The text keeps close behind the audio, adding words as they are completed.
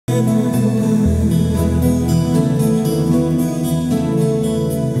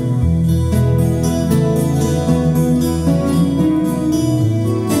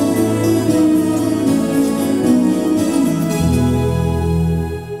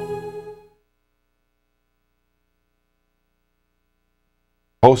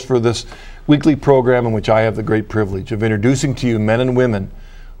Host for this weekly program in which I have the great privilege of introducing to you men and women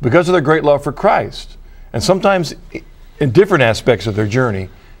because of their great love for Christ, and sometimes in different aspects of their journey,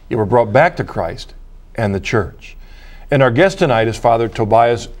 they were brought back to Christ and the church. And our guest tonight is Father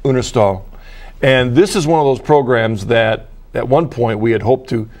Tobias Unnerstal, and this is one of those programs that at one point we had hoped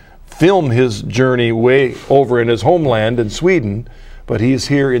to film his journey way over in his homeland in Sweden, but he is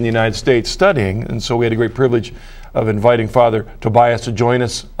here in the United States studying, and so we had a great privilege of inviting Father Tobias to join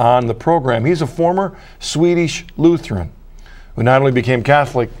us on the program. He's a former Swedish Lutheran who not only became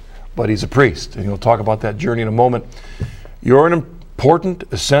Catholic, but he's a priest, and he'll talk about that journey in a moment. You're an important,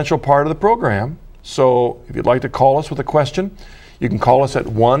 essential part of the program, so if you'd like to call us with a question, you can call us at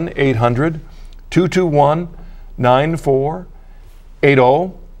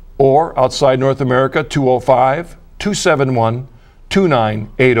 1-800-221-9480, or outside North America,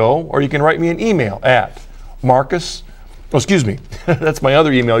 205-271-2980, or you can write me an email at that's my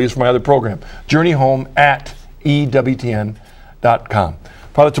other email used for my other program, journeyhome@EWTN.com.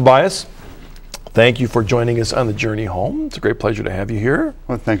 Father Tobias, thank you for joining us on the journey home. It's a great pleasure to have you here.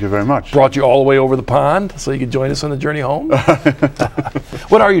 Well, thank you very much. Brought you all the way over the pond so you could join us on the journey home.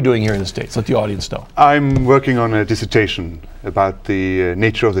 What are you doing here in the States? Let the audience know. I'm working on a dissertation about the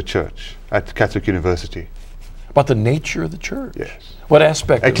nature of the church at Catholic University. About the nature of the church? Yes. What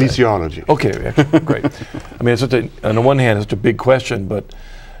aspect? Ecclesiology. Okay, great. I mean, it's such on the one hand, it's a big question, but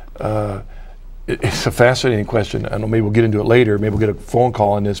it's a fascinating question. I know maybe we'll get into it later. Maybe we'll get a phone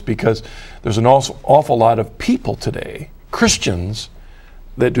call on this, because there's an awful lot of people today, Christians,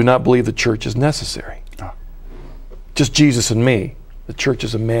 that do not believe the church is necessary. Oh. Just Jesus and me. The church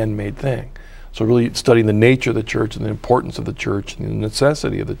is a man-made thing. So really studying the nature of the church and the importance of the church and the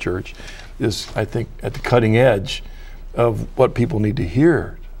necessity of the church is, I think, at the cutting edge of what people need to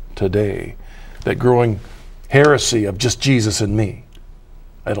hear today. That growing heresy of just Jesus and me.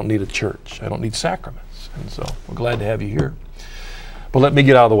 I don't need a church. I don't need sacraments. And so we're glad to have you here. But let me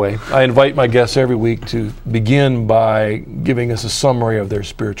get out of the way. I invite my guests every week to begin by giving us a summary of their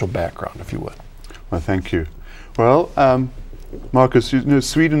spiritual background, if you would. Well, thank you. Well, Marcus, you know,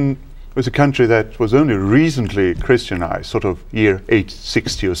 Sweden was a country that was only recently Christianized, sort of year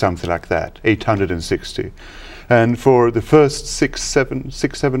 860 or something like that, 860. And for the first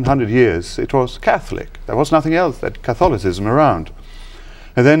 700 years, it was Catholic. There was nothing else that Catholicism around.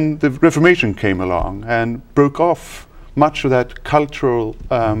 And then the Reformation came along and broke off much of that cultural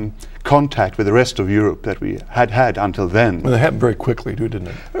contact with the rest of Europe that we had until then. Well, it happened very quickly, didn't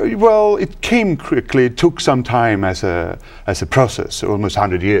it? Well, it came quickly. It took some time as a process, almost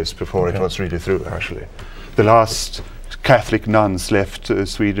 100 years before it was really through, actually. The last Catholic nuns left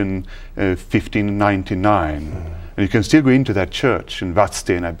Sweden 1599. And you can still go into that church in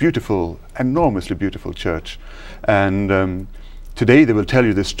Vadstena, a beautiful, enormously beautiful church. And today they will tell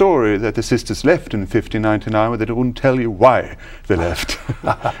you the story that the sisters left in 1599, but they won't tell you why they left.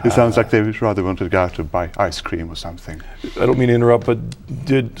 It sounds like they rather wanted to go out to buy ice cream or something. I don't mean to interrupt, but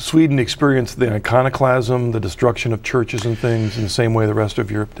did Sweden experience the iconoclasm, the destruction of churches and things in the same way the rest of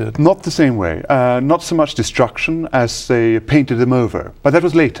Europe did? Not the same way. Not so much destruction as they painted them over. But that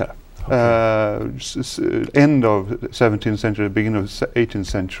was later. Okay. End of 17th century, beginning of 18th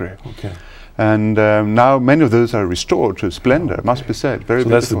century. Okay. And now many of those are restored to splendor, must be said. Very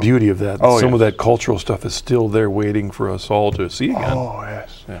beautiful. That's the beauty of that. Oh, Some of that cultural stuff is still there waiting for us all to see again. Oh,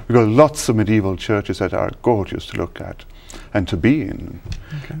 yes. Yeah. We've got lots of medieval churches that are gorgeous to look at and to be in.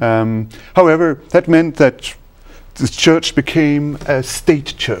 Okay. However, that meant that the church became a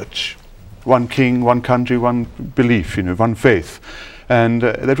state church. One king, one country, one belief, you know, one faith. And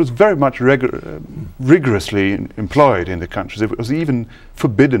that was very much rigorously employed in the countries. It was even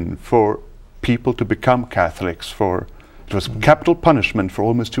forbidden for people to become Catholics. It was capital punishment for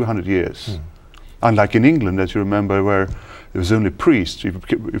almost 200 years. Unlike in England, as you remember, where there was only priests.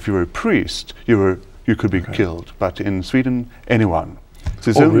 If you were a priest, you could be killed. But in Sweden, anyone.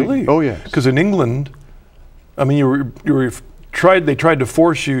 So really? Oh, yes. Because in England, I mean, they tried to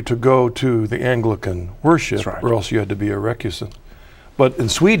force you to go to the Anglican worship, or else you had to be a recusant. But in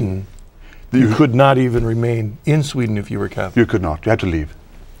Sweden, you could not even remain in Sweden if you were Catholic. You could not. You had to leave.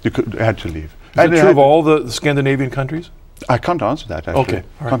 You had to leave. Is it true of all the Scandinavian countries? I can't answer that, actually. Okay.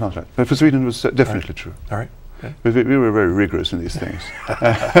 All right. Can't answer that. But for Sweden, it was definitely true. All right. Okay. We were very rigorous in these things.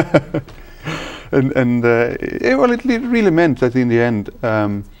 Well, it really meant that in the end,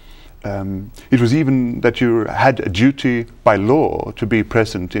 it was even that you had a duty by law to be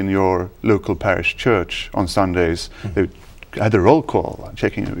present in your local parish church on Sundays. They had a roll call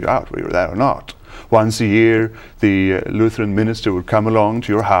checking you out whether you were there or not. once a year, the Lutheran minister would come along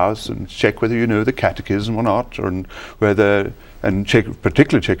to your house and check whether you know the catechism or not, or whether, and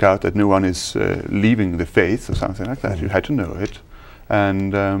particularly check out that no one is leaving the faith or something like that. You had to know it.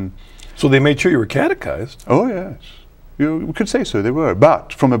 And so they made sure you were catechized. oh yes, you could say so, they were,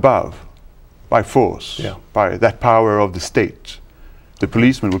 but from above, by force, by that power of the state. The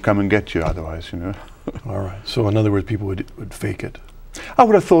policeman would come and get you otherwise, you know. All right. So in other words, people would fake it. I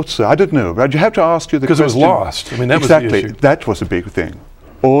would have thought so. I don't know. But you have to ask you the question. Because it was lost. I mean, that exactly. was the issue. That was a big thing.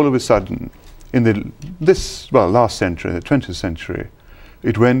 All of a sudden, in last century, the 20th century,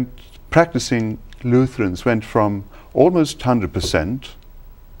 it went, practicing Lutherans went from almost 100%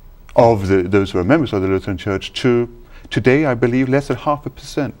 of those who are members of the Lutheran Church to today, I believe, less than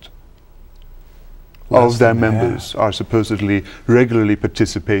 0.5% of their members are supposedly regularly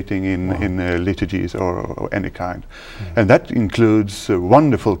participating in liturgies or any kind. And that includes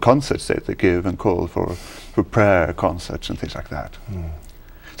wonderful concerts that they give and call for prayer concerts and things like that.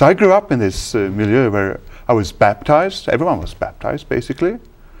 So I grew up in this milieu where I was baptized. Everyone was baptized, basically.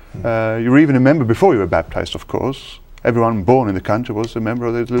 You were even a member before you were baptized, of course. Everyone born in the country was a member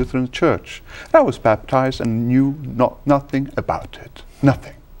of the Lutheran Church. I was baptized and knew nothing about it.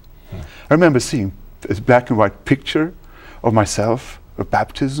 Nothing. I remember seeing a black and white picture of myself, of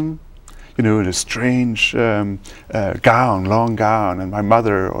baptism, you know, in a strange gown, long gown, and my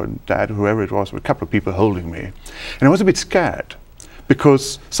mother or dad, whoever it was, with a couple of people holding me. And I was a bit scared,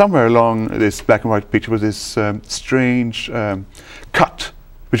 because somewhere along this black and white picture was this strange cut,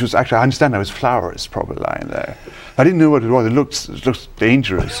 which was actually, I understand there was flowers probably lying there. I didn't know what it was. It looked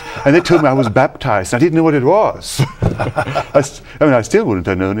dangerous. And they told me I was baptized. I didn't know what it was. I still wouldn't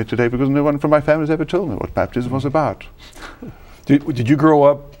have known it today, because no one from my family has ever told me what baptism was about. Did you grow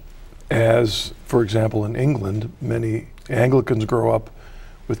up as, for example, in England, many Anglicans grow up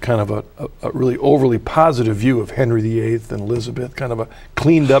with kind of a really overly positive view of Henry VIII and Elizabeth, kind of a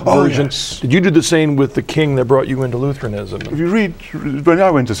cleaned up version. Yes. Did you do the same with the king that brought you into Lutheranism? If you read, when I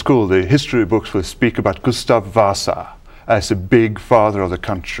went to school, the history books would speak about Gustav Vasa as the big father of the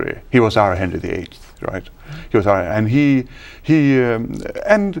country. He was our Henry VIII, right? He was our, and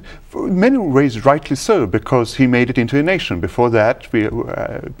and in many ways rightly so, because he made it into a nation. Before that, we,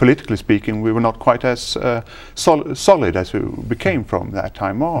 politically speaking, we were not quite as solid as we became from that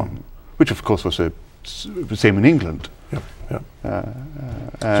time on, which of course was the same in England. So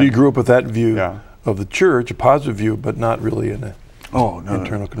you grew up with that view of the church, a positive view, but not really an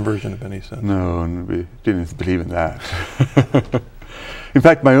internal conversion of any sense. No, we didn't believe in that. In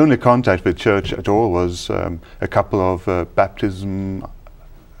fact, my only contact with church at all was a couple of baptism,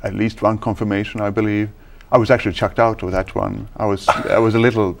 at least one confirmation, I believe. I was actually chucked out of that one. I was a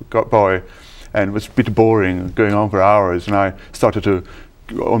little boy, and it was a bit boring, going on for hours, and I started to,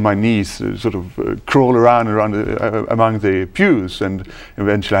 on my knees, sort of crawl around among the pews, and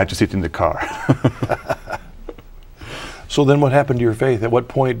eventually I had to sit in the car. So then what happened to your faith? At what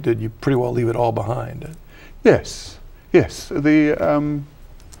point did you pretty well leave it all behind? Yes. Yes,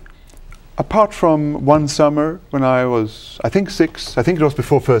 apart from one summer when I was, I think 6, I think it was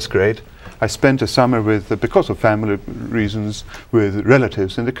before first grade, I spent a summer with, because of family reasons, with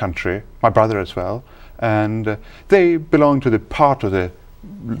relatives in the country, my brother as well, and they belonged to the part of the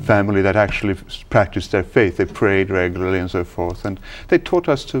family that actually practiced their faith. They prayed regularly and so forth, and they taught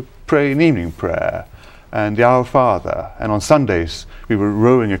us to pray an evening prayer and the Our Father, and on Sundays we were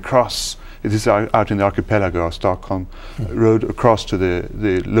rowing across. It is out in the archipelago of Stockholm, rode across to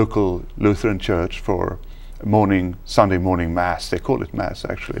the local Lutheran church for Sunday morning Mass. They call it Mass,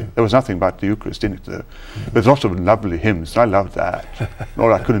 actually. There was nothing about the Eucharist in it, though. There's lots of lovely hymns, and I loved that.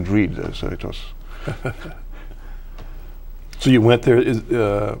 Or I couldn't read, though, so it was... So you went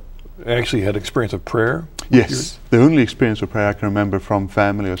there, actually had experience of prayer? Yes, the only experience of prayer I can remember from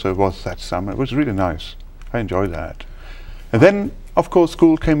family or so was that summer. It was really nice. I enjoyed that. And then, of course,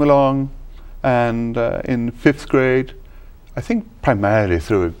 school came along, and in 5th grade, I think primarily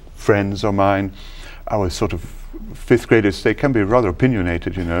through friends of mine, I was sort of, 5th graders, they can be rather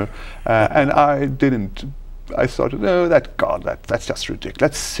opinionated, you know, and I thought, no, that's just ridiculous,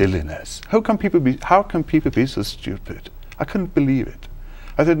 that's silliness. How can people be so stupid? I couldn't believe it.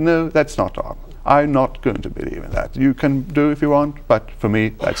 I said, no, that's not all. I'm not going to believe in that. You can do if you want, but for me,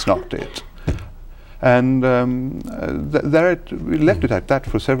 that's not it. And we left it at that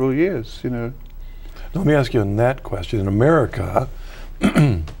for several years, you know. Let me ask you on that question. In America,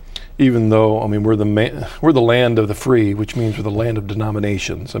 even though, I mean, we're the land of the free, which means we're the land of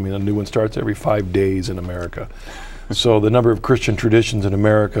denominations. I mean, a new one starts every 5 days in America. So the number of Christian traditions in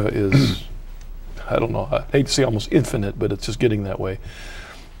America is, I don't know, I hate to say almost infinite, but it's just getting that way.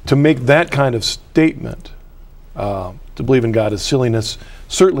 to make that kind of statement, to believe in God is silliness.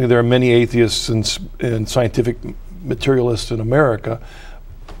 Certainly there are many atheists and scientific materialists in America,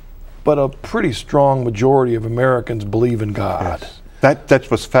 but a pretty strong majority of Americans believe in God. Yes. That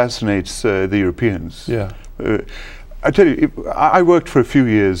what fascinates the Europeans. Yeah. I tell you, I worked for a few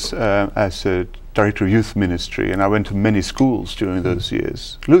years as a director of youth ministry, and I went to many schools during those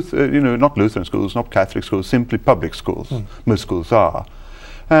years. Not Lutheran schools, not Catholic schools, simply public schools. Most schools are.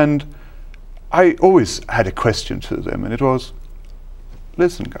 And I always had a question to them, and it was,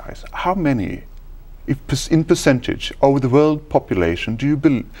 listen guys, how many, in percentage of the world population do you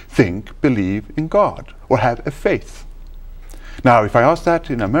believe in God or have a faith? Now, if I ask that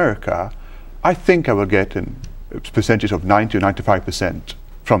in America, I think I will get a percentage of 90 or 95%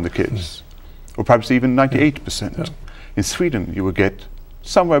 from the kids, or perhaps even 98%. Yeah. In Sweden, you will get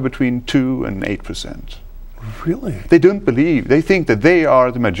somewhere between 2 and 8%. Really? They don't believe. They think that they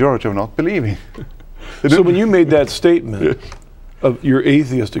are the majority of not believing. So when you made that statement of your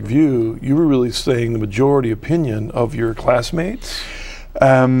atheistic view, you were really saying the majority opinion of your classmates?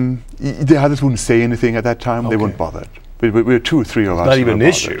 The others wouldn't say anything at that time. They weren't bothered. We were 2 or 3 of us. Not even an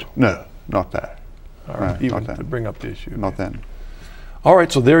issue? No, not that. All right, no, even not to bring up the issue. Not then. All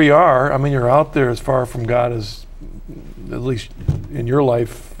right, so there you are. I mean, you're out there as far from God as, at least in your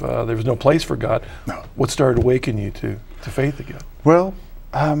life, there was no place for God. No. What started awakening you to faith again? Well,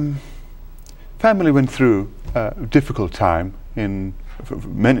 family went through a difficult time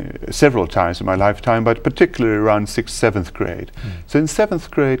several times in my lifetime, but particularly around 6th, 7th grade. So in 7th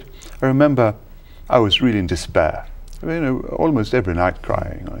grade, I remember I was really in despair. Almost every night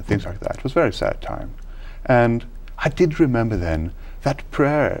crying, things like that. It was a very sad time. And I did remember then that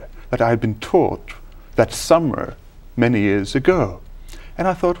prayer that I had been taught that summer many years ago. And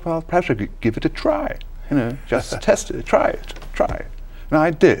I thought, well, perhaps I could give it a try. Just test it, try it. And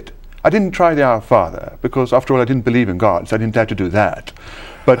I did. I didn't try the Our Father, because after all I didn't believe in God, so I didn't dare to do that.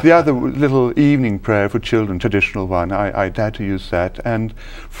 But the other little evening prayer for children, traditional one, I dared to use that. And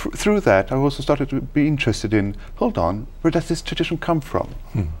through that I also started to be interested in, hold on, where does this tradition come from?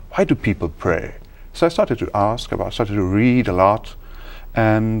 Why do people pray? So I started to ask about, started to read a lot.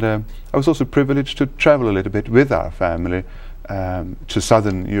 And I was also privileged to travel a little bit with our family to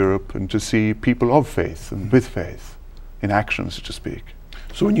southern Europe and to see people of faith and with faith in action, so to speak.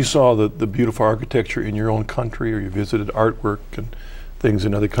 So when you saw the beautiful architecture in your own country, or you visited artwork and things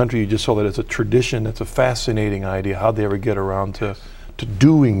in other countries, you just saw that as a tradition. That's a fascinating idea. How'd they ever get around to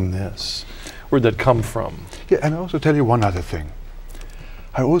doing this? Where'd that come from? Yeah, and I'll also tell you one other thing.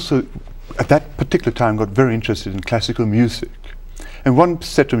 I also, at that particular time, got very interested in classical music. And one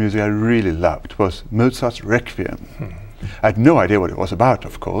set of music I really loved was Mozart's Requiem. I had no idea what it was about,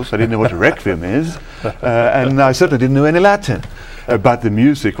 of course. I didn't know what a Requiem is. And I certainly didn't know any Latin. But the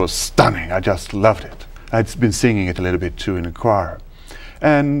music was stunning. I just loved it. I'd been singing it a little bit too in a choir.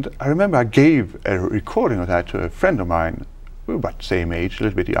 And I remember I gave a recording of that to a friend of mine, who was about the same age, a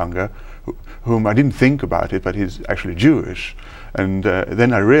little bit younger, whom I didn't think about it, but he's actually Jewish. And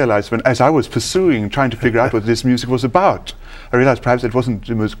then I realized, as I was trying to figure out what this music was about, I realized perhaps it wasn't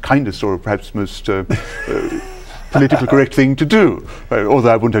the most kindest or perhaps most politically correct thing to do. Although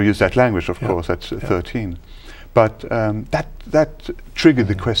I wouldn't have used that language, of course, at 13. But that triggered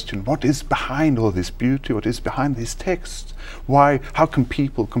the question, what is behind all this beauty? What is behind this text? How can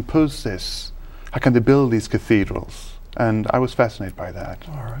people compose this? How can they build these cathedrals? And I was fascinated by that.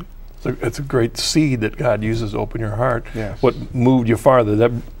 All right. So it's a great seed that God uses to open your heart. Yes. What moved you farther?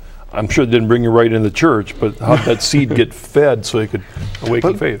 That, I'm sure it didn't bring you right into the church, but how did that seed get fed so you could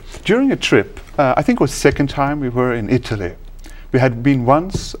awaken faith? During a trip, I think it was the second time we were in Italy. We had been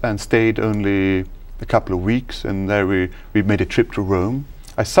once and stayed only a couple of weeks, and there we made a trip to Rome.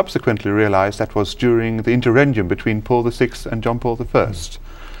 I subsequently realized that was during the interregnum between Paul VI and John Paul I.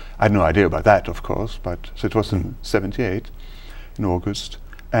 I had no idea about that, of course, but so it was in '78, in August.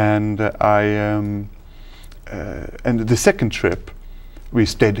 And and the second trip, we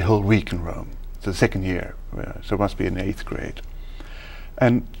stayed the whole week in Rome, the second year, so it must be in 8th grade.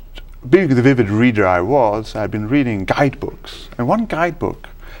 And being the vivid reader I was, I had been reading guidebooks, and one guidebook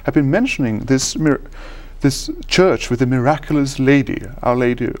had been mentioning this church with the miraculous lady, Our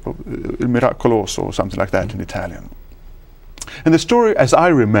Lady of Il Miracoloso, or something like that in Italian. And the story, as I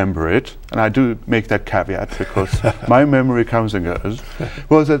remember it, and I do make that caveat because my memory comes and goes,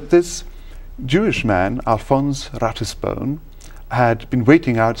 was that this Jewish man, Alphonse Ratisbonne, had been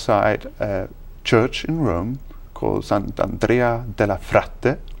waiting outside a church in Rome called Sant'Andrea della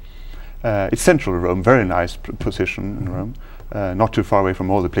Fratte. It's central Rome, very nice position in Rome, not too far away from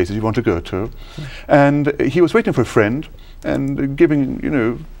all the places you want to go to. And he was waiting for a friend and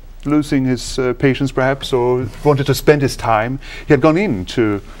giving, losing his patience perhaps, or wanted to spend his time. He had gone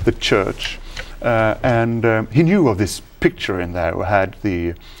into the church and he knew of this picture in there who had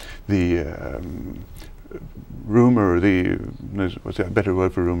the rumor, what's a better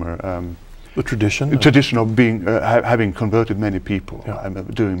word for rumor? The tradition? Tradition of being, having converted many people,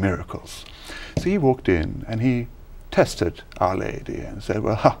 doing miracles. So he walked in and he tested Our Lady and said,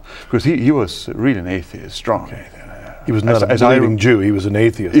 well, because he was really an atheist, strong atheist. He was not a believing Jew, he was an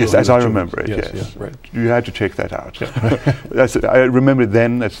atheist. Yes, as I remember it, yes. Yes, right. You had to check that out. I remember it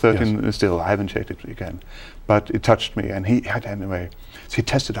then at 13, still, I haven't checked it again. But it touched me, and he had anyway. So he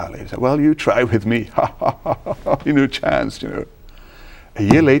tested Our Lady. He said, well, you try with me. No chance, A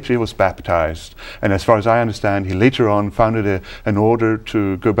year later, he was baptized, and as far as I understand, he later on founded an order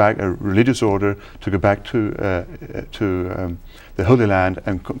to go back, a religious order to go back to the Holy Land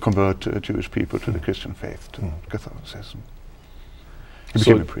and convert Jewish people to the Christian faith, to Catholicism. He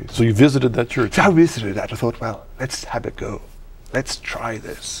became a priest. So you visited that church? So I visited that. I thought, well, let's have a go. Let's try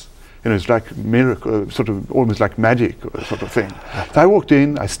this. It's like miracle, sort of almost like magic sort of thing. So I walked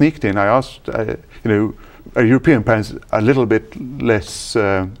in, I sneaked in, I asked, European parents are a little bit less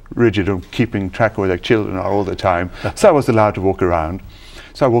rigid on keeping track of where their children are all the time. So I was allowed to walk around.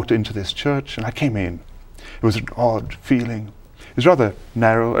 So I walked into this church and I came in. It was an odd feeling. It was rather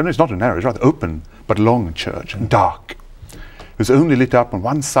narrow, and it's not a narrow, it's rather open, but long church, and dark. It was only lit up on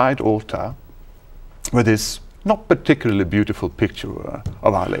one side altar with this not particularly beautiful picture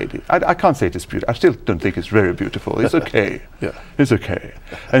of Our Lady. I can't say it's beautiful. I still don't think it's very beautiful. It's okay. It's okay.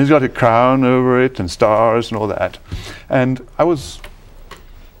 And it's got a crown over it and stars and all that. And I was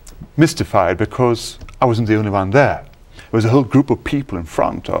mystified because I wasn't the only one there. There was a whole group of people in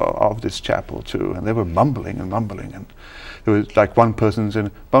front of this chapel too, and they were mumbling and mumbling, and there was like one person saying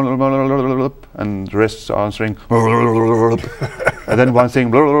and the rest answering and then one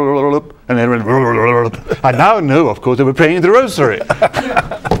saying and everyone I now know, of course, they were praying the rosary.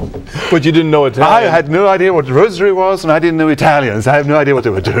 But you didn't know Italian? I had no idea what the rosary was, and I didn't know Italian, so I have no idea what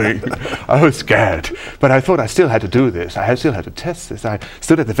they were doing. I was scared. But I thought I still had to do this. I still had to test this. I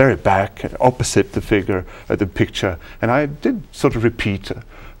stood at the very back, opposite the figure, the picture, and I did sort of repeat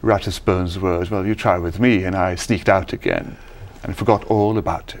Ratisbone's words, well, you try with me, and I sneaked out again and forgot all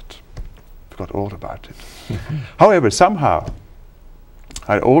about it. Forgot all about it. However, somehow,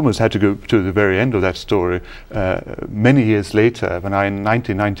 I almost had to go to the very end of that story many years later, when I, in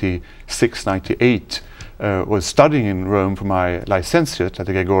 1996, 98, was studying in Rome for my licentiate at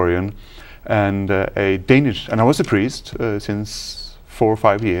the Gregorian, and a Danish, and I was a priest since 4 or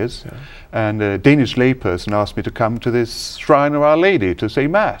 5 years, and a Danish layperson asked me to come to this shrine of Our Lady to say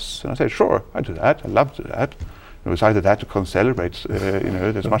Mass. And I said, sure, I do that, I love to do that. It was either that or come celebrate,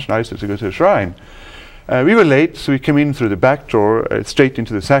 it's much nicer to go to a shrine. We were late, so we came in through the back door, straight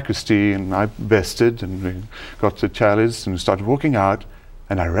into the sacristy, and I vested, and we got the chalice and started walking out,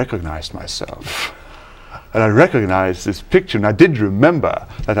 and I recognized myself. And I recognized this picture, and I did remember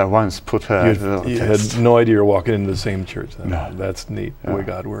that I once put her. You had no idea you're walking into the same church. Then. No. That's neat, the way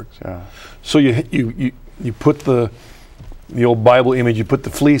God works. Yeah. So you put the old Bible image, you put the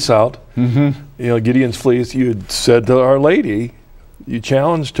fleece out, Gideon's fleece, you had said to Our Lady, you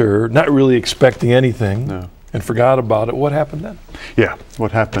challenged her, not really expecting anything, and forgot about it. What happened then? Yeah,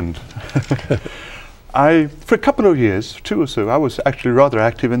 what happened? For a couple of years, 2 or so, I was actually rather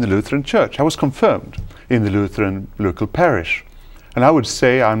active in the Lutheran church. I was confirmed in the Lutheran local parish. And I would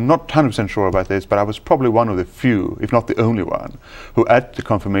say, I'm not 100% sure about this, but I was probably one of the few, if not the only one, who at the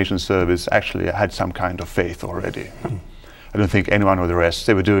confirmation service actually had some kind of faith already. I don't think anyone of the rest,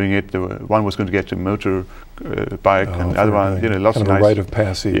 they were doing it. One was going to get a motor bike, and the other one, lots kind of a rite of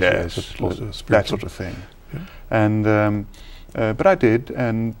passage. Yes, that sort of thing. Yeah. And but I did,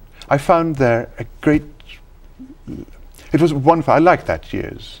 and I found there a great. It was wonderful. I liked that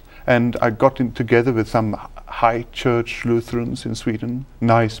years, and I got together with some high church Lutherans in Sweden.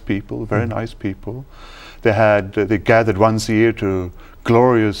 Nice people, very nice people. They gathered once a year to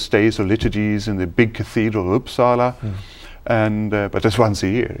glorious days of liturgies in the big cathedral of Uppsala. And but just once a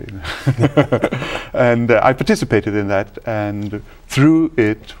year, and I participated in that, and through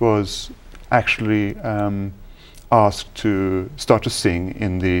it was actually asked to start to sing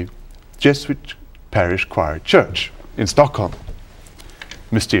in the Jesuit parish choir church in Stockholm.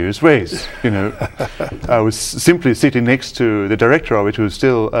 mysterious ways. I was simply sitting next to the director of it,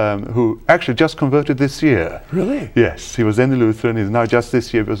 who actually just converted this year. Really? Yes, he was then a Lutheran. He's now just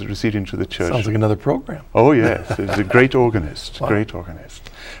this year was received into the church. Sounds like another program. Oh yes, he's a great organist, Wow. great organist.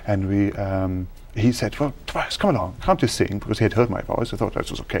 And he said, "Well, Tobias, come along, can't you sing?" Because he had heard my voice. I thought that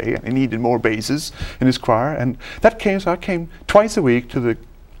was okay, and he needed more basses in his choir. And that came. So I came twice a week to the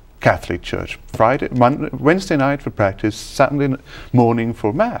Catholic Church, Wednesday night for practice, Saturday morning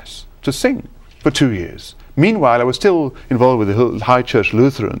for Mass, to sing for 2 years. Meanwhile, I was still involved with the High Church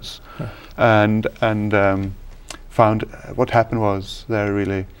Lutherans, and found what happened was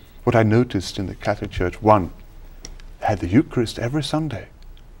what I noticed in the Catholic Church. One, had the Eucharist every Sunday.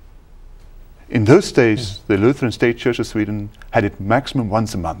 In those days, the Lutheran State Church of Sweden had it maximum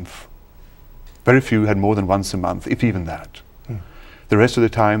once a month. Very few had more than once a month, if even that. The rest of the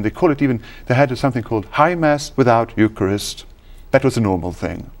time, they had something called High Mass without Eucharist. That was a normal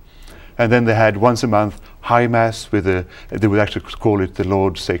thing. And then they had once a month High Mass they would actually call it the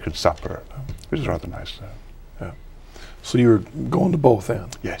Lord's Sacred Supper, which is rather nice. Yeah. So you were going to both then?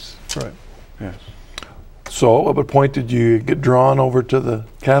 Yes. Right. Yes. So at what point did you get drawn over to the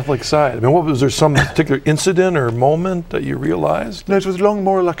Catholic side? I mean, was there some particular incident or moment that you realized? No, it was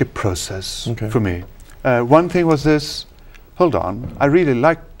more like a process for me. One thing was this. Hold on, I really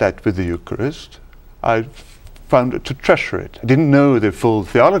liked that with the Eucharist. I found it to treasure it. I didn't know the full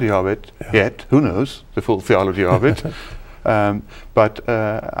theology of it yet. Who knows the full theology of it? But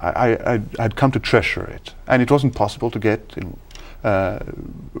I'd come to treasure it. And it wasn't possible to get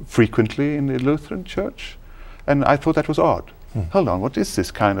frequently in the Lutheran Church. And I thought that was odd. Hold on, what is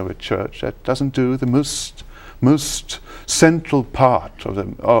this kind of a church that doesn't do the most central part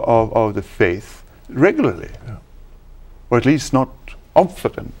of the faith regularly? Yeah. Or at least not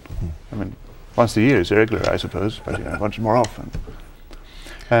often. I mean, once a year is irregular, I suppose, but once more often.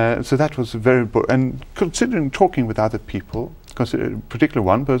 So that was very important. And considering talking with other people, particularly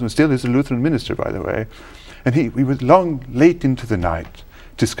one person, still is a Lutheran minister, by the way, and we were late into the night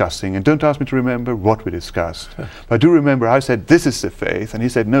discussing, and don't ask me to remember what we discussed. But I do remember I said, "This is the faith," and he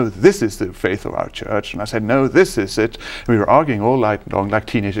said, "No, this is the faith of our church," and I said, "No, this is it." And we were arguing all night long like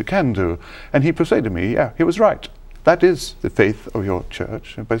teenagers can do, and he persuaded me, yeah, he was right. That is the faith of your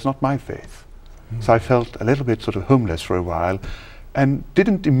church, but it's not my faith. So I felt a little bit sort of homeless for a while, and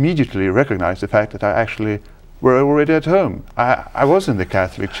didn't immediately recognize the fact that I actually were already at home. I was in the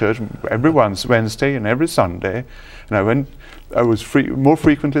Catholic Church every Wednesday and every Sunday, and I was more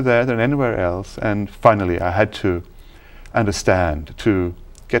frequently there than anywhere else. And finally, I had to understand, to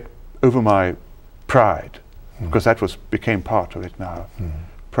get over my pride, because that became part of it now.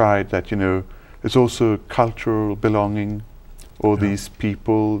 Pride that it's also cultural belonging. All these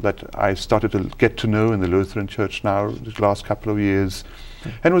people that I started to get to know in the Lutheran Church now, the last couple of years,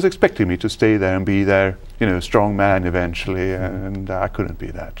 and was expecting me to stay there and be there, strong man eventually, and I couldn't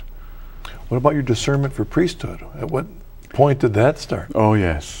be that. What about your discernment for priesthood? At what point did that start? Oh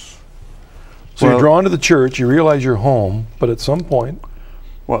yes. So you're drawn to the church, you realize you're home, but at some point...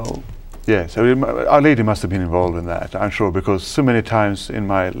 Well, yes, Our Lady must have been involved in that, I'm sure, because so many times in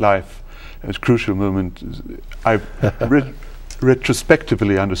my life, it was a crucial moment, I've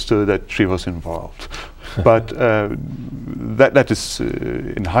retrospectively understood that she was involved. But that is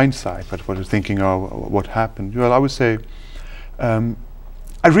in hindsight, but what I was thinking of what happened. Well, I would say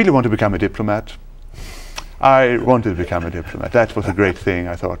I really want to become a diplomat. I wanted to become a diplomat. That was a great thing,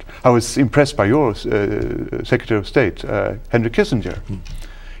 I thought. I was impressed by your Secretary of State, Henry Kissinger.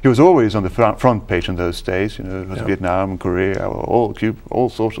 He was always on the front page in those days, it was Vietnam, Korea, all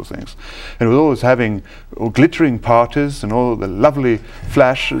sorts of things. And he was always having glittering parties and all the lovely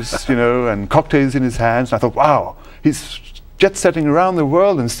flashes, and cocktails in his hands. And I thought, wow, he's jet-setting around the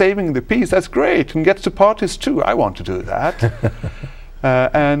world and saving the peace. That's great. And gets to parties too. I want to do that.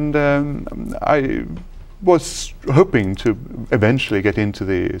 I was hoping to eventually get into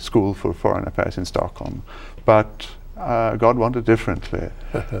the School for Foreign Affairs in Stockholm. But God wanted differently.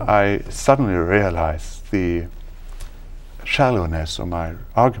 I suddenly realized the shallowness of my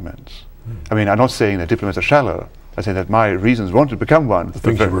arguments. I mean, I'm not saying that diplomats are shallow. I say that my reasons wanted to become one. The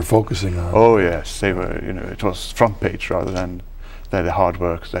things you were focusing on. Oh yes, they were. It was front page rather than the hard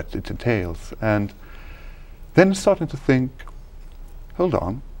work that it entails. And then starting to think, hold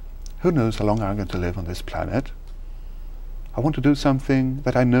on, who knows how long I'm going to live on this planet? I want to do something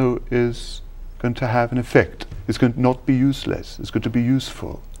that I know is going to have an effect. It's going to not be useless. It's going to be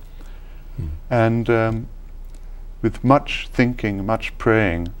useful. And with much thinking, much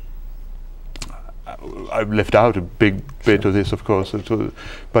praying, I've left out a big bit of this, of course,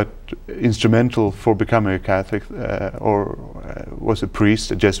 but instrumental for becoming a Catholic, was a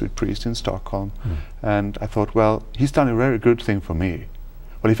priest, a Jesuit priest in Stockholm. And I thought, well, he's done a very good thing for me.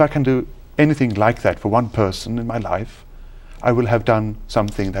 Well, if I can do anything like that for one person in my life, I will have done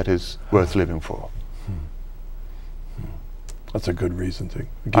something that is worth living for. That's a good reason to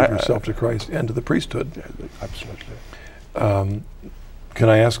give yourself to Christ and to the priesthood. Yeah, absolutely. Can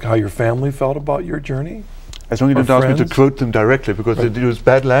I ask how your family felt about your journey? As long as you don't ask me to quote them directly, because they use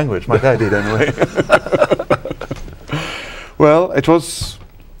bad language. My dad did anyway. Well, it was.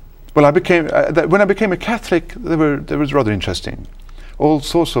 Well, I became when I became a Catholic. There was rather interesting. All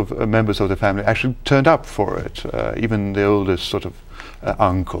sorts of members of the family actually turned up for it. Even the oldest sort of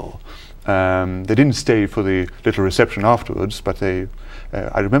uncle. They didn't stay for the little reception afterwards, but they.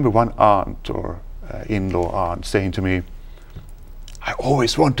 I remember one aunt or in-law aunt saying to me, "I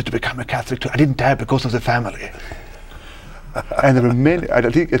always wanted to become a Catholic too. I didn't dare because of the family." And there were many, I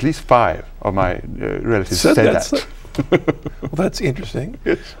think at least 5 of my relatives said that. Well, that's interesting.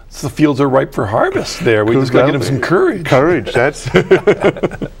 Yes. So the fields are ripe for harvest there. We just got to get them some courage. Courage, that's...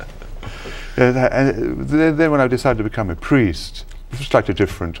 And then when I decided to become a priest, it was slightly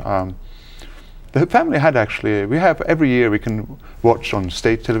different. The family had actually, we have every year we can watch on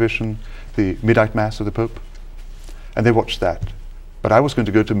state television the Midnight Mass of the Pope, and they watched that. But I was going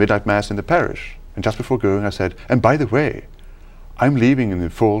to go to Midnight Mass in the parish, and just before going I said, and by the way, I'm leaving in the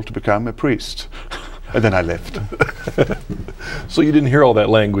fall to become a priest. And then I left. So you didn't hear all that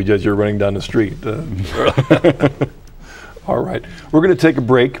language as you're running down the street. All right. We're going to take a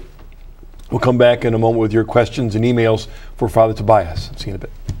break. We'll come back in a moment with your questions and emails for Father Tobias. See you in a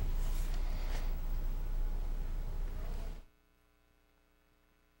bit.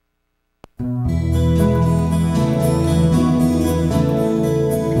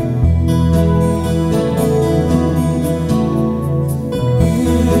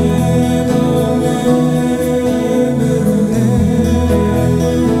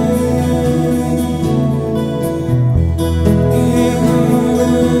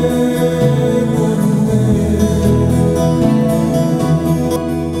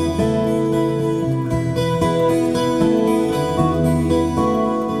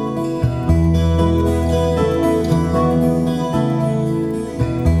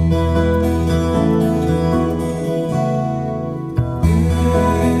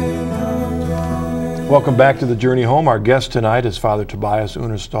 Welcome back to the Journey Home. Our guest tonight is Father Tobias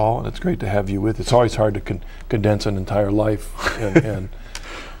Unnerstal, and it's great to have you with. It's always hard to condense an entire life, and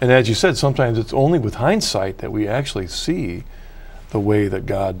as you said, sometimes it's only with hindsight that we actually see the way that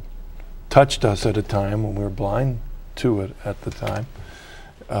God touched us at a time when we were blind to it at the time.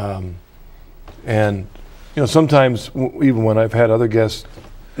 And you know, sometimes even when I've had other guests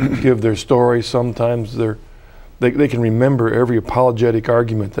give their story, sometimes they can remember every apologetic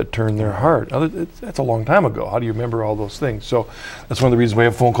argument that turned their heart. That's a long time ago. How do you remember all those things? So that's one of the reasons we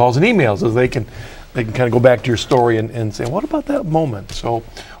have phone calls and emails, is they can kind of go back to your story and say, what about that moment? So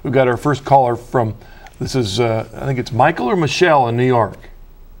we've got our first caller from, this is, I think it's Michael or Michelle in New York.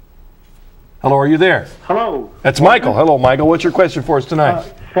 Hello, are you there? Hello. That's Michael. Hello, Michael. What's your question for us tonight?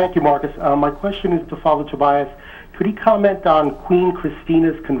 Thank you, Marcus. My question is to Father Tobias. Could he comment on Queen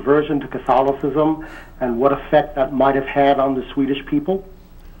Christina's conversion to Catholicism and what effect that might have had on the Swedish people?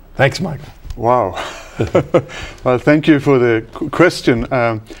 Thanks, Michael. Wow. Well, thank you for the question.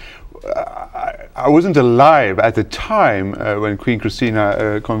 I wasn't alive at the time when Queen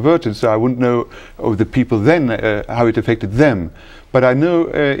Christina converted, so I wouldn't know of the people then, how it affected them. But I know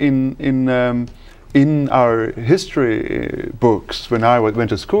in our history books, when I went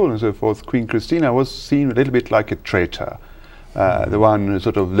to school and so forth, Queen Christina was seen a little bit like a traitor, the one who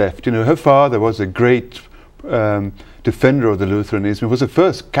sort of left. You know, her father was a great defender of the Lutheranism. He was the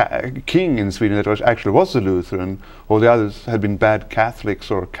first king in Sweden that actually was a Lutheran. All the others had been bad Catholics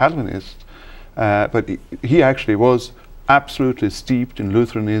or Calvinists. But he actually was absolutely steeped in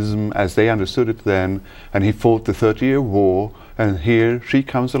Lutheranism as they understood it then, and he fought the 30-year war, and here she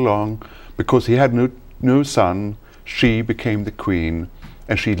comes along. Because he had no son, she became the queen,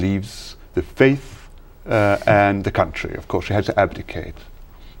 and she leaves the faith and the country. Of course, she had to abdicate.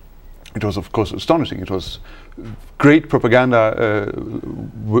 It was, of course, astonishing. It was great propaganda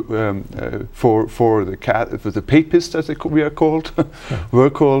for the papists, as we are called, were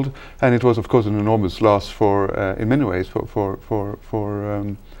called, and it was, of course, an enormous loss for, in many ways, for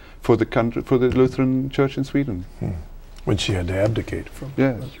the country, for the Lutheran Church in Sweden. When she had to abdicate from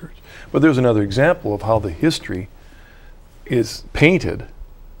yes. the church. But there's another example of how the history is painted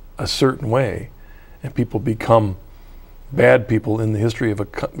a certain way, and people become bad people in the history of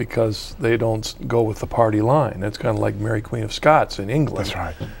because they don't go with the party line. That's kind of like Mary Queen of Scots in England. That's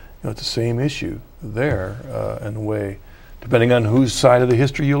right. You know, it's the same issue there in a way, depending on whose side of the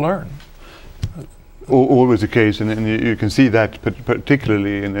history you learn. Always the case, and you can see that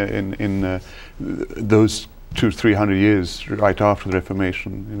particularly in those 200-300 years right after the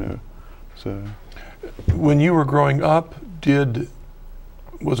Reformation. You know, so when you were growing up,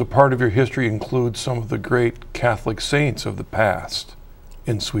 was a part of your history include some of the great Catholic saints of the past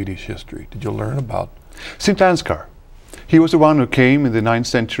in Swedish history? Did you learn about St. Ansgar? He was the one who came in the 9th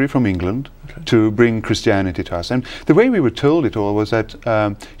century from England to bring Christianity to us. And the way we were told it all was that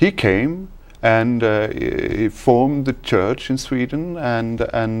he came and he formed the church in Sweden, and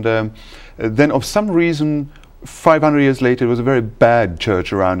then of some reason 500 years later, it was a very bad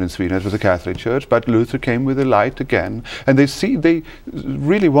church around in Sweden. It was a Catholic church, but Luther came with the light again, and they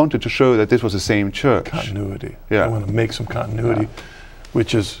really wanted to show that this was the same church. Continuity. Yeah. They want to make some continuity,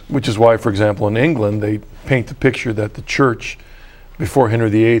 which is why, for example, in England, they paint the picture that the church before Henry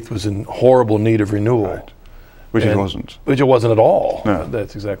VIII was in horrible need of renewal. Right. Which it wasn't. Which it wasn't at all. No.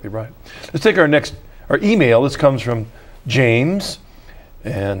 That's exactly right. Let's take our email. This comes from James,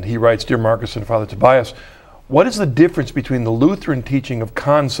 and he writes, Dear Marcus and Father Tobias, what is the difference between the Lutheran teaching of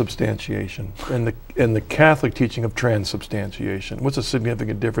consubstantiation and the Catholic teaching of transubstantiation? What's the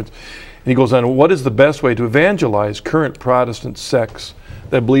significant difference? And he goes on, what is the best way to evangelize current Protestant sects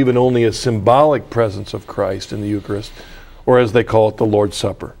that believe in only a symbolic presence of Christ in the Eucharist, or as they call it, the Lord's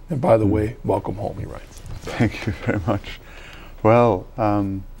Supper? And by the way, welcome home, he writes. Thank you very much. Well,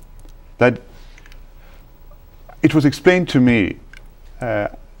 that it was explained to me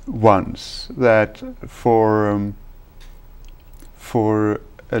once that for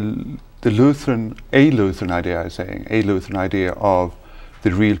a Lutheran idea of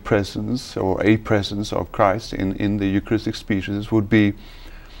the real presence or a presence of Christ in the Eucharistic speeches would be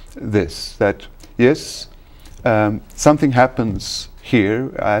this: that yes, something happens here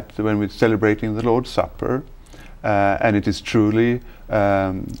when we're celebrating the Lord's Supper, and it is truly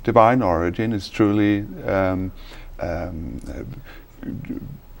divine origin. It's truly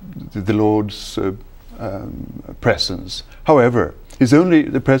the Lord's presence. However, it's only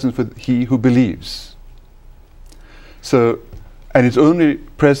the presence for he who believes. So, and it's only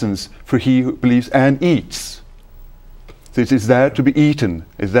presence for he who believes and eats. So it is there to be eaten,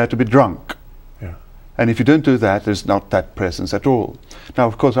 it's there to be drunk. Yeah. And if you don't do that, there's not that presence at all. Now,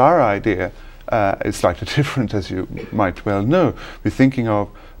 of course, our idea is slightly different, as you might well know. We're thinking of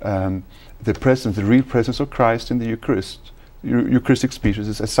the presence, the real presence of Christ in the Eucharistic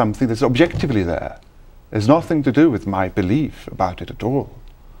speeches as something that's objectively there. There's nothing to do with my belief about it at all,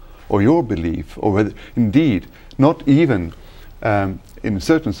 or your belief, or whether, indeed, not even in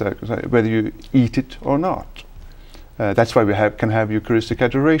certain circumstances, whether you eat it or not. That's why we can have Eucharistic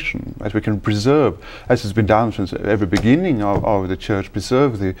adoration, as we can preserve, as has been done since every beginning of the Church,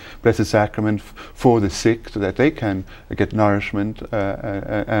 preserve the Blessed Sacrament for the sick, so that they can get nourishment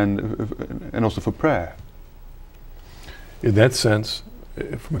and also for prayer. In that sense,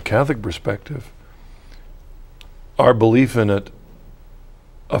 from a Catholic perspective, our belief in it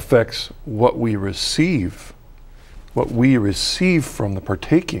affects what we receive from the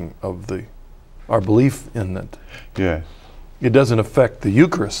partaking of our belief in it. Yes. It doesn't affect the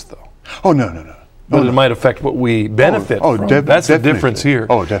Eucharist, though. Oh, no. But it might affect what we benefit from. That's the difference here.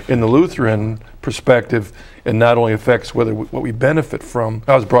 Oh, definitely. In the Lutheran perspective, it not only affects what we benefit from.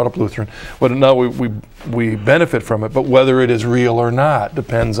 I was brought up Lutheran. Whether not we benefit from it, but whether it is real or not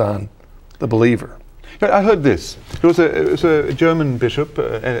depends on the believer. But I heard this. There was a German bishop,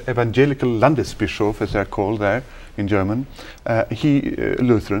 evangelical Landesbischof, as they're called there in German.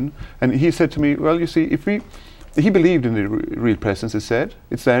 Lutheran, and he said to me, "Well, you see, he believed in the real presence. He said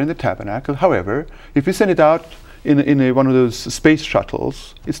it's there in the tabernacle. However, if we send it out in one of those space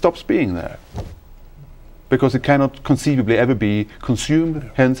shuttles, it stops being there because it cannot conceivably ever be consumed.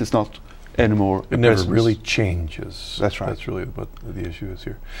 Hence, it's not anymore. It never really changes. That's right. That's really what the issue is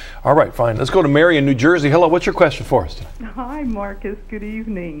here. All right, fine. Let's go to Mary in New Jersey. Hello. What's your question for us tonight? Hi, Marcus. Good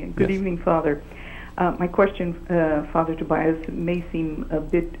evening. And good Yes. evening, Father. My question, Father Tobias, may seem a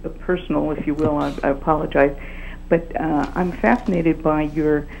bit personal, if you will. I apologize. But I'm fascinated by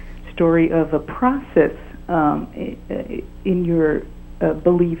your story of a process in your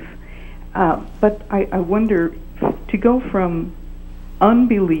belief. But I wonder, to go from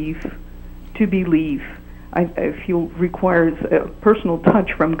unbelief to belief, I feel requires a personal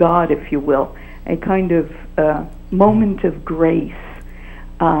touch from God, if you will, a kind of moment of grace.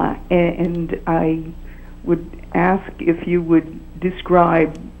 And I would ask if you would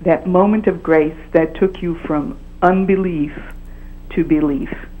describe that moment of grace that took you from unbelief to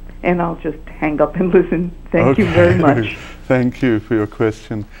belief. And I'll just hang up and listen. Thank you very much. Thank you for your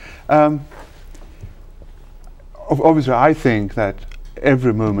question. Obviously, I think that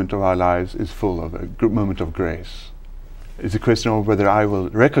every moment of our lives is full of a moment of grace. It's a question of whether I will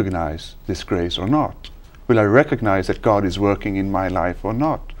recognize this grace or not. Will I recognize that God is working in my life or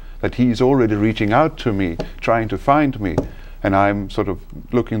not? That He is already reaching out to me, trying to find me, and I'm sort of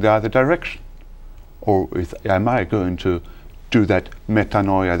looking the other direction? Or am I going to do that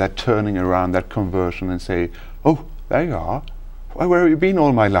metanoia, that turning around, that conversion, and say, oh, there you are. Where have you been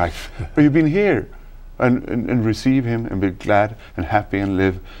all my life? Where have you been here? And receive Him and be glad and happy and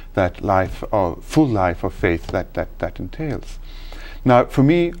live that life, full life of faith that entails. Now, for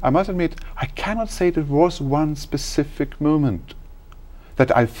me, I must admit, I cannot say there was one specific moment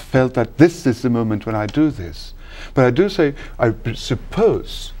that I felt that this is the moment when I do this. But I do say, I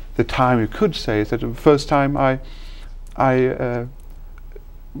suppose the time you could say is that the first time when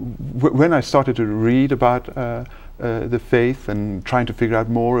I started to read about the faith and trying to figure out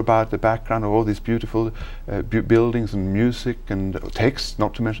more about the background of all these beautiful buildings and music and text,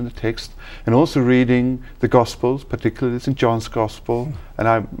 not to mention the text, and also reading the Gospels, particularly St. John's Gospel, and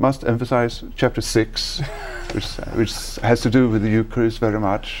I must emphasize chapter 6, which has to do with the Eucharist very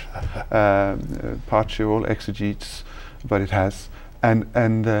much, partly all exegetes, but it has, and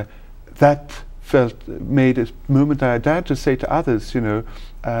that made a moment I dared to say to others, you know,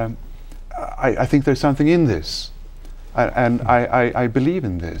 I think there's something in this. And I believe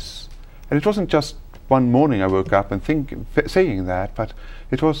in this. And it wasn't just one morning I woke up and saying that, but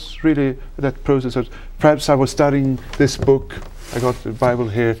it was really that process of perhaps I was studying this book, I got the Bible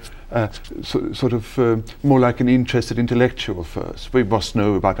here, sort of more like an interested intellectual first. We must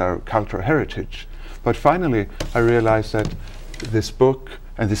know about our cultural heritage. But finally I realized that this book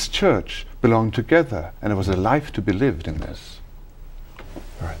and this church belong together, and there was a life to be lived in this.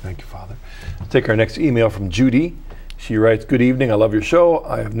 All right, thank you, Father. Let's take our next email from Judy. She writes, "Good evening, I love your show.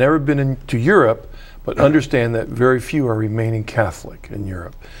 I have never been to Europe, but understand that very few are remaining Catholic in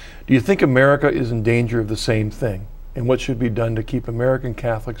Europe. Do you think America is in danger of the same thing? And what should be done to keep American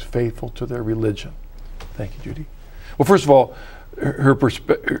Catholics faithful to their religion?" Thank you, Judy. Well, first of all, her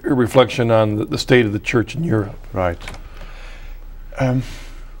reflection on the state of the church in Europe. Right.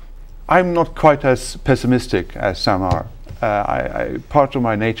 I'm not quite as pessimistic as some are. Part of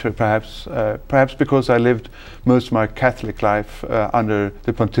my nature, perhaps because I lived most of my Catholic life under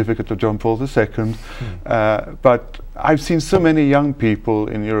the pontificate of John Paul II, but I've seen so many young people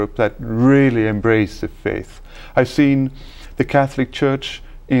in Europe that really embrace the faith. I've seen the Catholic Church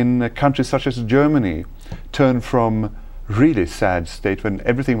in countries such as Germany turn from really sad state when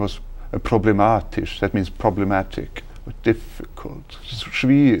everything was problematisch, that means problematic, difficult,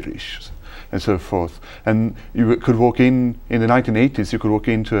 schwierig, and so forth. And you could walk in the 1980s, you could walk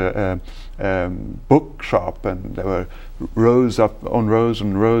into a bookshop and there were rows on rows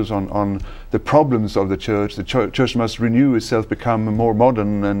on the problems of the church. The church must renew itself, become more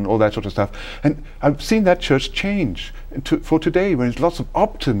modern and all that sort of stuff. And I've seen that church change for today, when there's lots of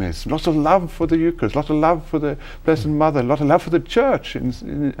optimism, lots of love for the Eucharist, lots of love for the Blessed Mother, lots of love for the church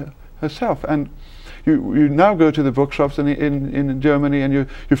in herself. And you now go to the bookshops in Germany and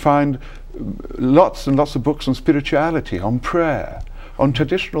you find lots and lots of books on spirituality, on prayer, on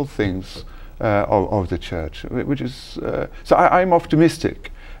traditional things of the church, which is so I'm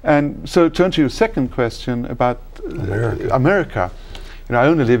optimistic. And so turn to your second question about America. You know, I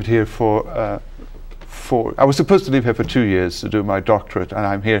only lived here I was supposed to live here for 2 years to do my doctorate, and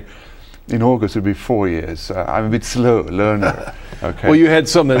I'm here in August. It'll be 4 years. I'm a bit slow learner. Okay. Well, you had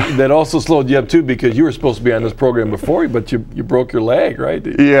something that also slowed you up too, because you were supposed to be on this program before, but you broke your leg, right?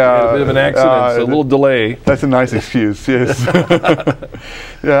 Yeah. You had a bit of an accident, so a little delay. That's a nice excuse, yes.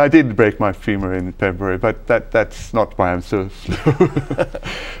 Yeah, I did break my femur in February, but that's not why I'm so slow.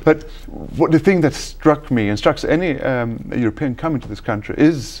 But the thing that struck me and struck any European coming to this country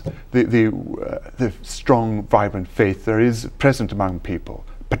is the strong, vibrant faith there is present among people,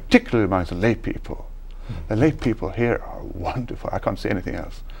 particularly among the lay people. The lay people here are wonderful. I can't say anything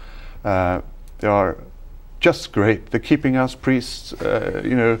else. They are just great. They're keeping us priests,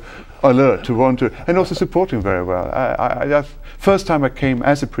 alert to want to, and also supporting very well. First time I came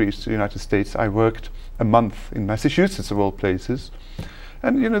as a priest to the United States, I worked a month in Massachusetts, of all places.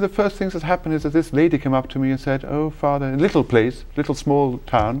 And the first things that happened is that this lady came up to me and said, "Oh, Father," in a little place, little small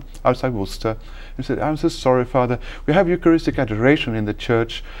town outside Worcester, and said, "I'm so sorry, Father. We have Eucharistic adoration in the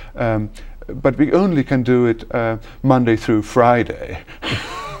church, but we only can do it Monday through Friday."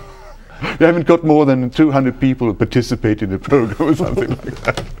 We haven't got more than 200 people who participate in the program or something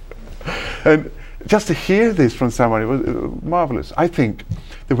like that. just to hear this from somebody was marvelous. I think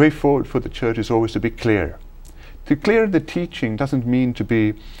the way forward for the church is always to be clear. To clear the teaching doesn't mean to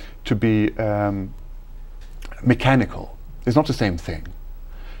be mechanical. It's not the same thing.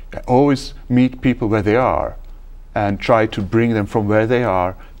 Always meet people where they are and try to bring them from where they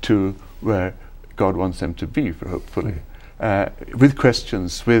are to where God wants them to be, hopefully. With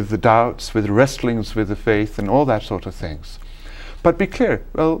questions, with the doubts, with wrestlings with the faith and all that sort of things. But be clear,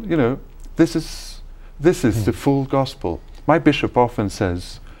 well, you know, this is the full gospel. My bishop often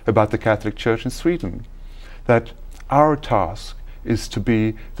says about the Catholic Church in Sweden that our task is to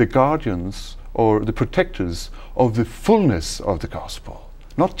be the guardians or the protectors of the fullness of the gospel.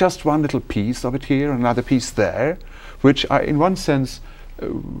 Not just one little piece of it here and another piece there, which in one sense,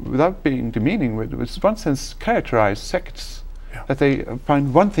 without being demeaning, which in one sense characterize sects. Yeah. That they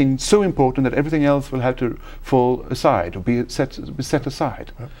find one thing so important that everything else will have to fall aside or be set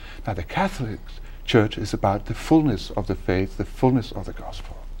aside. Yeah. Now the Catholic Church is about the fullness of the faith, the fullness of the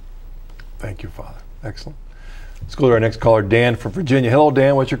gospel. Thank you, Father. Excellent. Let's go to our next caller, Dan from Virginia. Hello,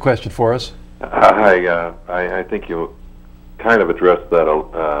 Dan. What's your question for us? Hi. I think you kind of addressed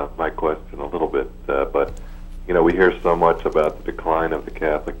that my question a little bit, but you know, we hear so much about the decline of the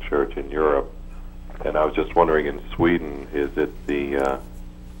Catholic Church in Europe, and I was just wondering, in Sweden, is it the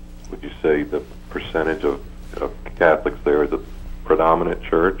would you say the percentage of Catholics there is a predominant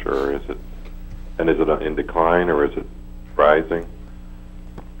church, or is it in decline, or is it rising?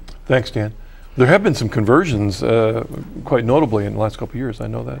 Thanks, Dan. There have been some conversions, quite notably, in the last couple of years. I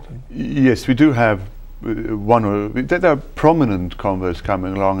know that. Yes, we do have there are prominent converts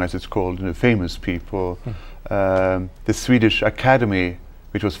coming along, as it's called, you know, famous people. The Swedish Academy,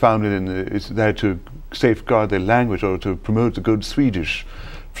 which was founded is there to safeguard the language or to promote the good Swedish,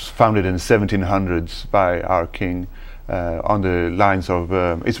 was founded in the 1700s by our king on the lines of,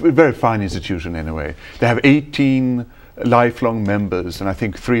 it's a very fine institution anyway. They have 18 lifelong members, and I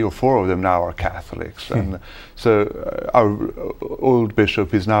think 3 or 4 of them now are Catholics. And so our old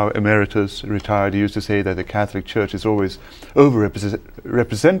bishop is now emeritus, retired. He used to say that the Catholic Church is always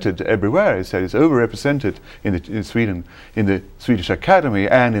overrepresented everywhere. He said it's overrepresented in Sweden, in the Swedish Academy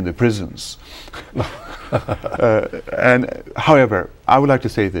and in the prisons. And however, I would like to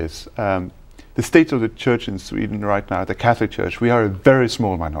say this. The state of the church in Sweden right now, the Catholic Church, we are a very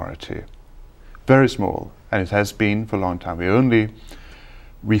small minority. Very small. And it has been for a long time.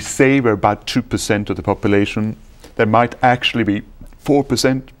 We say we're about 2% of the population. There might actually be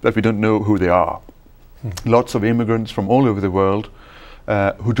 4% that we don't know who they are. Lots of immigrants from all over the world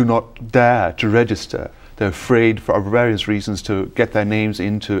who do not dare to register. They're afraid for various reasons to get their names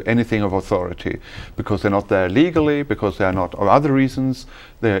into anything of authority, because they're not there legally, because they're not, or other reasons,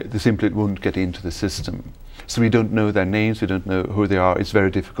 they simply won't get into the system. So we don't know their names, we don't know who they are. It's very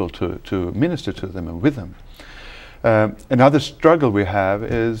difficult to minister to them and with them. Another struggle we have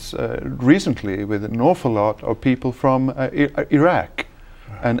is recently with an awful lot of people from Iraq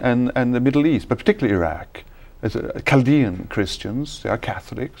and the Middle East, but particularly Iraq. As Chaldean Christians, they are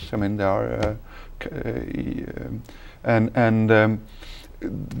Catholics. I mean, they are,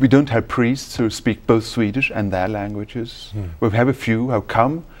 we don't have priests who speak both Swedish and their languages. We have a few who have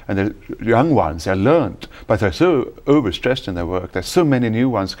come, and the young ones, they're learned, but they're so overstressed in their work. There's so many new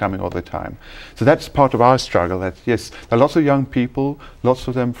ones coming all the time. So that's part of our struggle, that yes, there are lots of young people, lots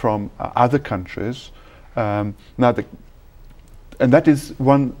of them from other countries. And that is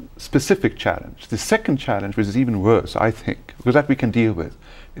one specific challenge. The second challenge, which is even worse, I think, because that we can deal with.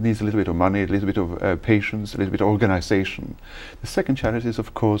 It needs a little bit of money, a little bit of patience, a little bit of organization. The second challenge is,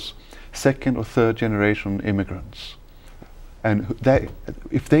 of course, second or third generation immigrants. And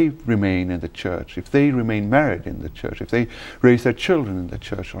if they remain in the church, if they remain married in the church, if they raise their children in the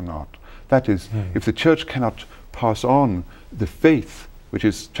church or not, that is, if the church cannot pass on the faith, which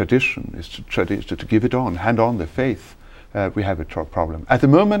is tradition, is to give it on, hand on the faith, we have a problem. At the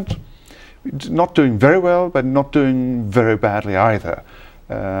moment, not doing very well, but not doing very badly either.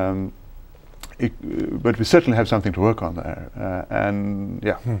 But we certainly have something to work on there. And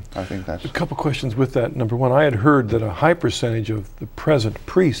yeah, I think that's... A couple questions with that. Number one, I had heard that a high percentage of the present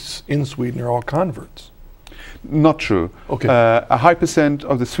priests in Sweden are all converts. Not true. Okay. A high percent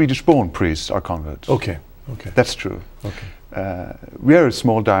of the Swedish-born priests are converts. Okay. Okay. That's true. Okay. We are a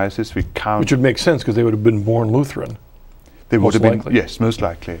small diocese. We count... Which would make sense, because they would have been born Lutheran. They would have been, likely. yes, most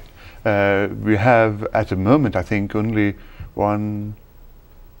likely. We have, at the moment, I think, only 1,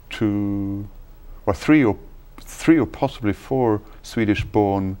 2, or 3 or possibly 4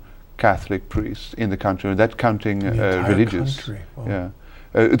 Swedish-born Catholic priests in the country. That counting religious, country. Wow. Yeah,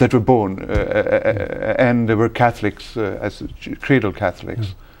 that were born and they were Catholics as cradle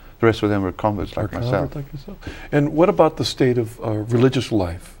Catholics. The rest of them were converts like myself. Like yourself. And what about the state of religious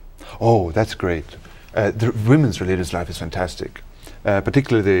life? Oh, that's great. The women's religious life is fantastic,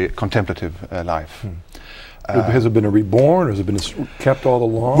 particularly the contemplative life. Has it been a reborn, or has it been kept all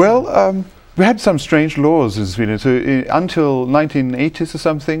along? Well, we had some strange laws in Sweden. So until 1980s or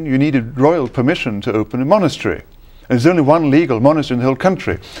something, you needed royal permission to open a monastery. And there's only one legal monastery in the whole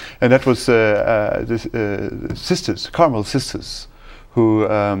country, and that was the sisters, Carmel sisters, who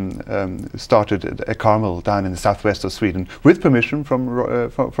started a Carmel down in the southwest of Sweden with permission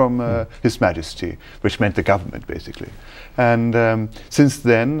from His Majesty, which meant the government basically. And since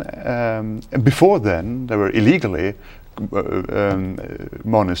then, and before then, there were illegally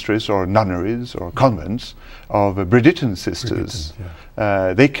monasteries or nunneries or convents of Benedictine sisters.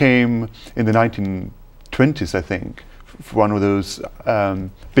 They came in the 1920s, I think, for one of those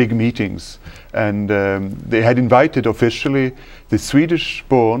big meetings, and they had invited officially the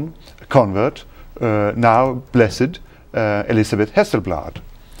Swedish-born convert, now blessed, Elisabeth Hesselblad,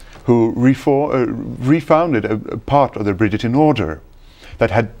 who refounded a part of the Benedictine order that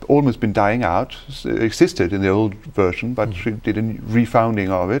had almost been dying out. Existed in the old version, but she did a refounding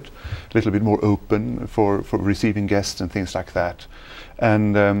of it, a little bit more open for receiving guests and things like that.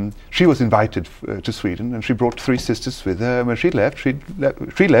 And she was invited to Sweden, and she brought 3 sisters with her. When she left, she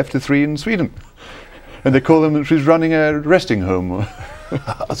left the 3 in Sweden, and they call them. She's running a resting home.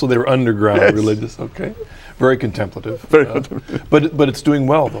 So they were underground religious. Okay, very contemplative. Very contemplative. But it's doing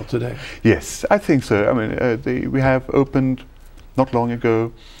well though today. Yes, I think so. I mean, we have opened not long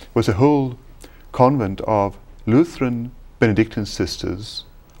ago was a whole convent of Lutheran Benedictine sisters,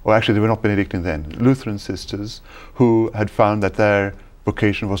 or actually they were not Benedictine then, Lutheran sisters who had found that their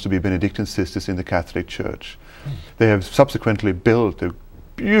vocation was to be Benedictine sisters in the Catholic Church. They have subsequently built a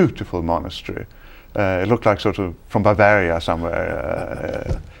beautiful monastery. It looked like sort of from Bavaria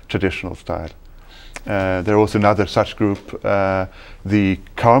somewhere, traditional style. There are also another such group. The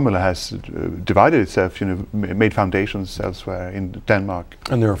Carmel has divided itself, made foundations elsewhere in Denmark.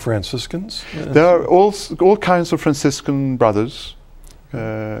 And there are Franciscans? There are all kinds of Franciscan brothers,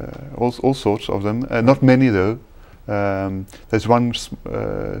 all sorts of them. Not many though. There's one,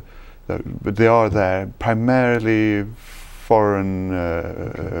 but they are there primarily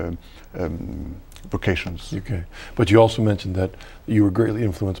foreign vocations. Okay, but you also mentioned that you were greatly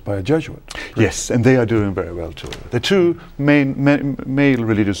influenced by a Jesuit. Correct? Yes, and they are doing very well too. The 2 main male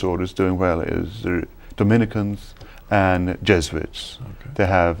religious orders doing well is the Dominicans and Jesuits. Okay. They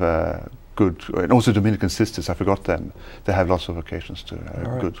have good, and also Dominican sisters. I forgot them. They have lots of vocations too. All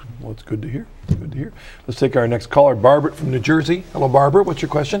right. Good. Well, it's good to hear. Good to hear. Let's take our next caller, Barbara from New Jersey. Hello, Barbara. What's your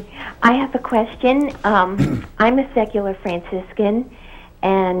question? I have a question. I'm a secular Franciscan,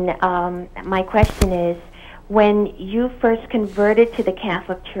 and my question is, when you first converted to the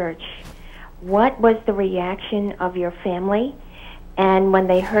Catholic Church, what was the reaction of your family? And when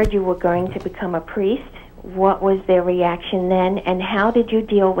they heard you were going to become a priest, what was their reaction then, and how did you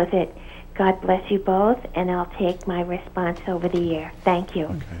deal with it? God bless you both, and I'll take my response over the air. Thank you.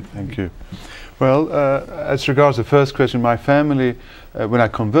 Okay, thank you. Well, as regards the first question, my family, when I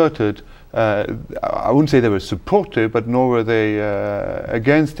converted, I wouldn't say they were supportive, but nor were they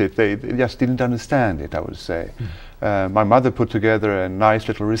against it. They just didn't understand it, I would say. My mother put together a nice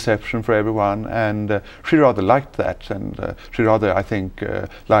little reception for everyone, and she rather liked that, and she rather, I think,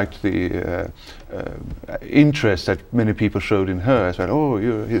 liked the interest that many people showed in her as well. Oh,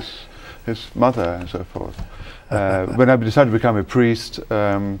 you're his mother, and so forth. When I decided to become a priest,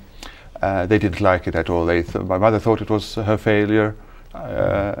 they didn't like it at all. My mother thought it was her failure.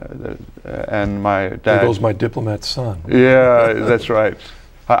 And my dad. There goes my diplomat son. Yeah, that's right.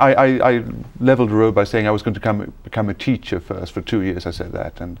 I leveled the road by saying I was going to become a teacher first. For 2 years I said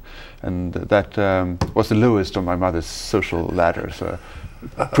that, and that was the lowest on my mother's social ladder. So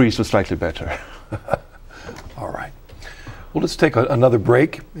priest was slightly better. All right. Well, let's take another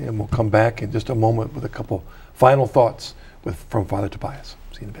break, and we'll come back in just a moment with a couple final thoughts from Father Tobias.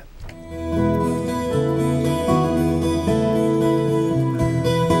 See you in a bit.